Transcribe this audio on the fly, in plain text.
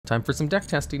Time for some deck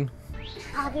testing.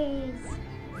 Poggers.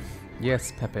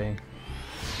 Yes, Pepe.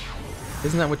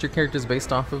 Isn't that what your character's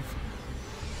based off of?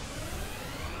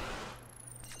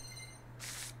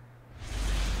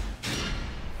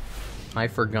 I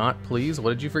forgot, please.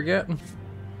 What did you forget?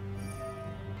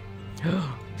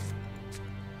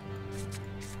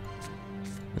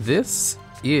 This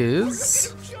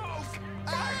is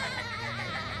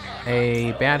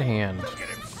a bad hand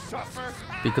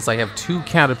because I have 2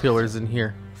 caterpillars in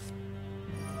here.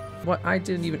 What? I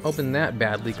didn't even open that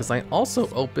badly because I also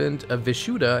opened a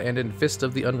Vishuda and a Fist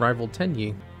of the Unrivaled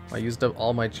Tenyi. I used up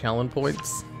all my challenge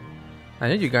points. I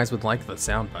knew you guys would like the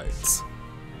sound bites.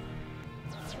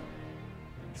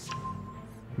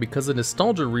 Because of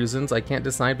nostalgia reasons, I can't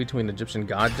decide between an Egyptian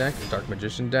God deck, a Dark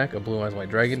Magician deck, a Blue Eyes White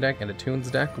Dragon deck, and a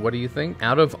Toons deck. What do you think?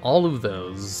 Out of all of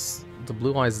those, the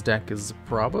Blue Eyes deck is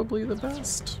probably the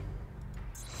best.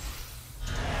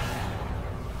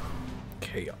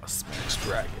 Chaos Max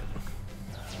Dragon.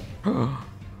 I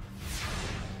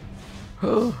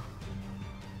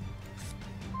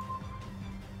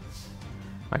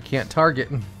can't target.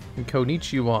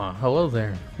 Konnichiwa. Hello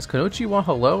there. Is Konnichiwa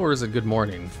hello or is it good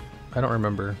morning? I don't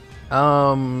remember.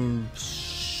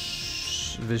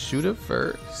 Vishuda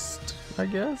first, I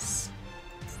guess.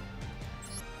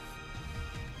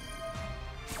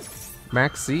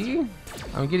 Maxi?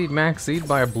 I'm getting Maxi'd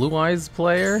by a Blue Eyes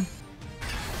player?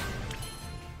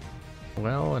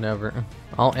 Well, whatever.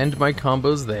 I'll end my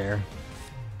combos there.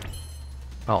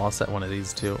 Oh, I'll set one of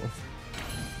these too.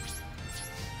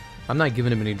 I'm not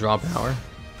giving him any draw power.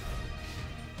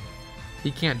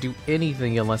 He can't do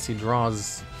anything unless he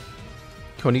draws.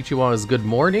 Konnichiwa is good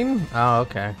morning? Oh,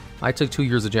 okay. I took 2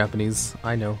 years of Japanese.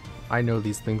 I know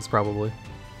these things probably.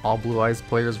 All Blue Eyes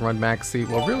players run Maxi.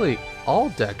 Well, really, all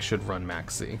decks should run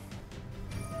Maxi.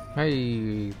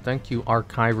 Hey, thank you,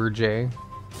 Archiver J.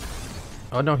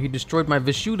 Oh no, he destroyed my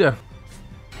Vishuda.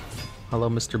 Hello,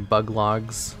 Mr.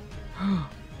 Buglogs.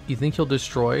 You think he'll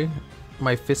destroy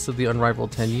my Fist of the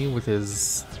Unrivaled Tenyi with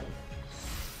his...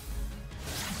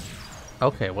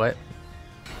 Okay, what?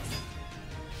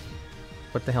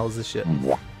 What the hell is this shit?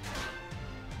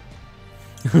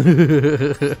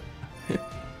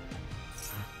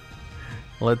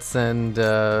 Let's send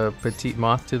Petit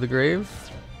Moth to the grave.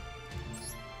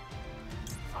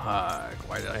 Fuck,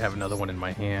 why did I have another one in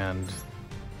my hand?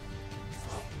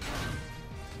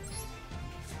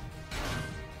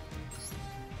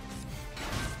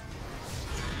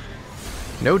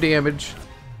 No damage.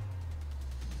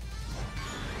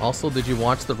 Also, did you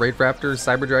watch the Raid Raptor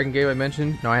Cyber Dragon game I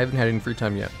mentioned? No, I haven't had any free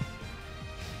time yet.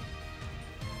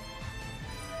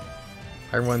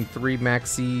 I run 3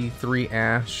 Maxi, 3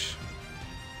 Ash,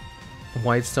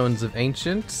 White Stones of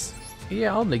Ancients.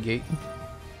 Yeah, I'll negate.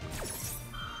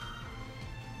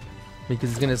 Because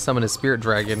he's gonna summon a Spirit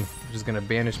Dragon, which is gonna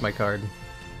banish my card.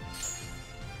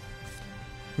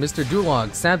 Mr.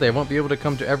 TheDuelLogs, sadly I won't be able to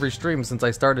come to every stream since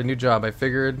I started a new job. I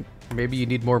figured maybe you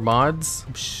need more mods?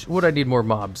 Psh, what would I need more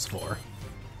mobs for?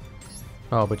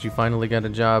 Oh, but you finally got a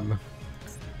job.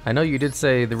 I know you did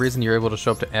say the reason you're able to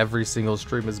show up to every single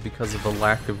stream is because of the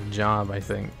lack of job, I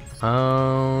think.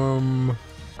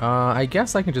 I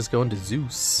guess I can just go into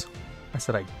Zeus. I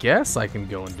said I guess I can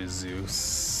go into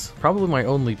Zeus. Probably my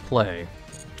only play.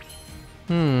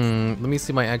 Let me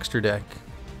see my extra deck.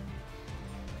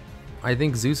 I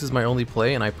think Zeus is my only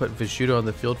play, and I put Vishuda on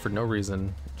the field for no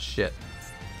reason. Shit.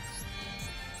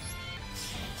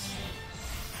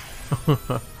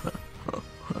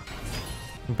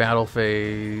 Battle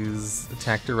phase,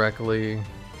 attack directly.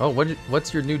 Oh,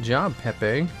 what's your new job,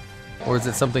 Pepe? Or is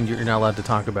it something you're not allowed to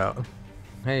talk about?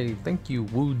 Hey, thank you,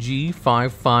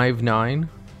 WooG559.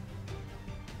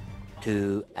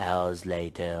 2 hours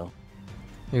later.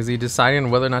 Is he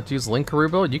deciding whether or not to use Link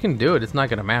Karubo? You can do it, it's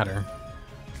not gonna matter.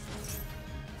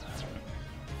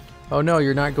 Oh no,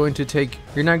 you're not gonna take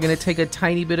a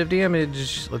tiny bit of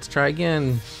damage. Let's try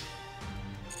again.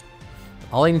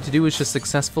 All I need to do is just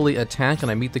successfully attack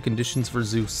and I meet the conditions for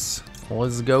Zeus.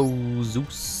 Let's go,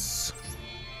 Zeus.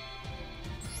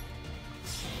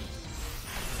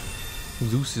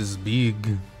 Zeus is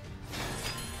big.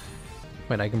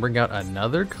 Wait, I can bring out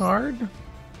another card?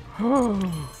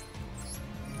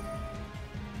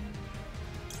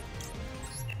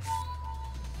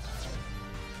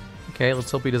 Okay,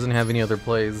 let's hope he doesn't have any other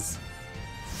plays.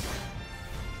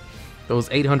 Those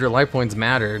 800 life points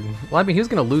mattered. Well, I mean, he was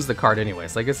going to lose the card anyway,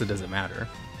 so I guess it doesn't matter.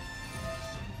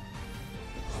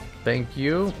 Thank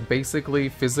you. Basically,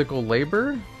 physical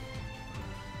labor?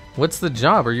 What's the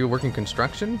job? Are you working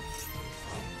construction?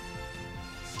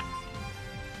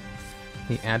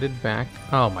 He added back.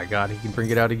 Oh my god, he can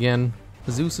bring it out again.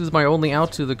 Zeus is my only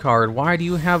out to the card. Why do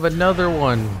you have another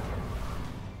one?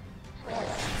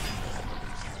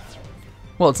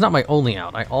 Well, it's not my only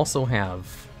out. I also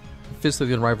have Fist of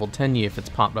the Unrivaled Tenyi if it's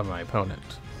popped by my opponent.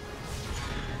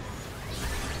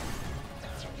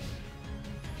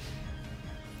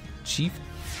 Chief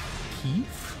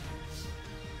Keef?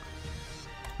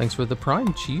 Thanks for the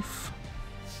Prime, Chief.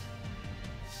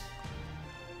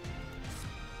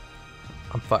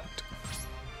 I'm fucked.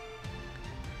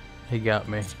 He got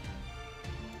me.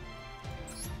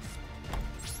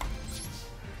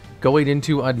 Going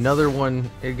into another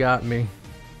one, it got me.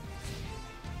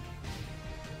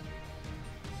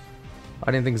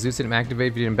 I didn't think Zeus didn't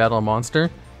activate if you didn't battle a monster.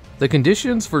 The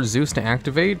conditions for Zeus to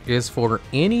activate is for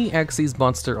any Xyz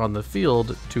monster on the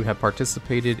field to have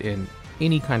participated in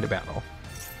any kind of battle.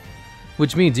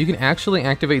 Which means you can actually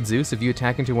activate Zeus if you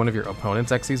attack into one of your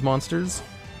opponent's Xyz monsters,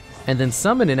 and then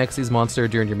summon an Xyz monster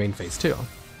during your main phase too.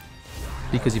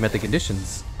 Because you met the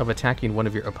conditions of attacking one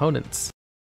of your opponent's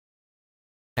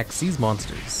Xyz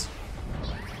monsters.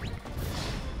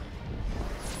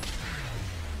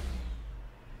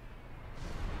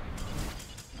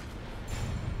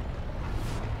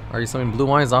 Are you summoning Blue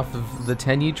Eyes off of the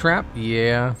Tenyi trap?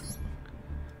 Yeah.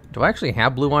 Do I actually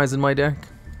have Blue Eyes in my deck?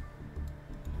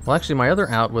 Well, actually, my other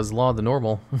out was Law of the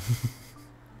Normal.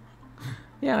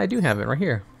 Yeah, I do have it right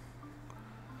here.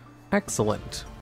 Excellent.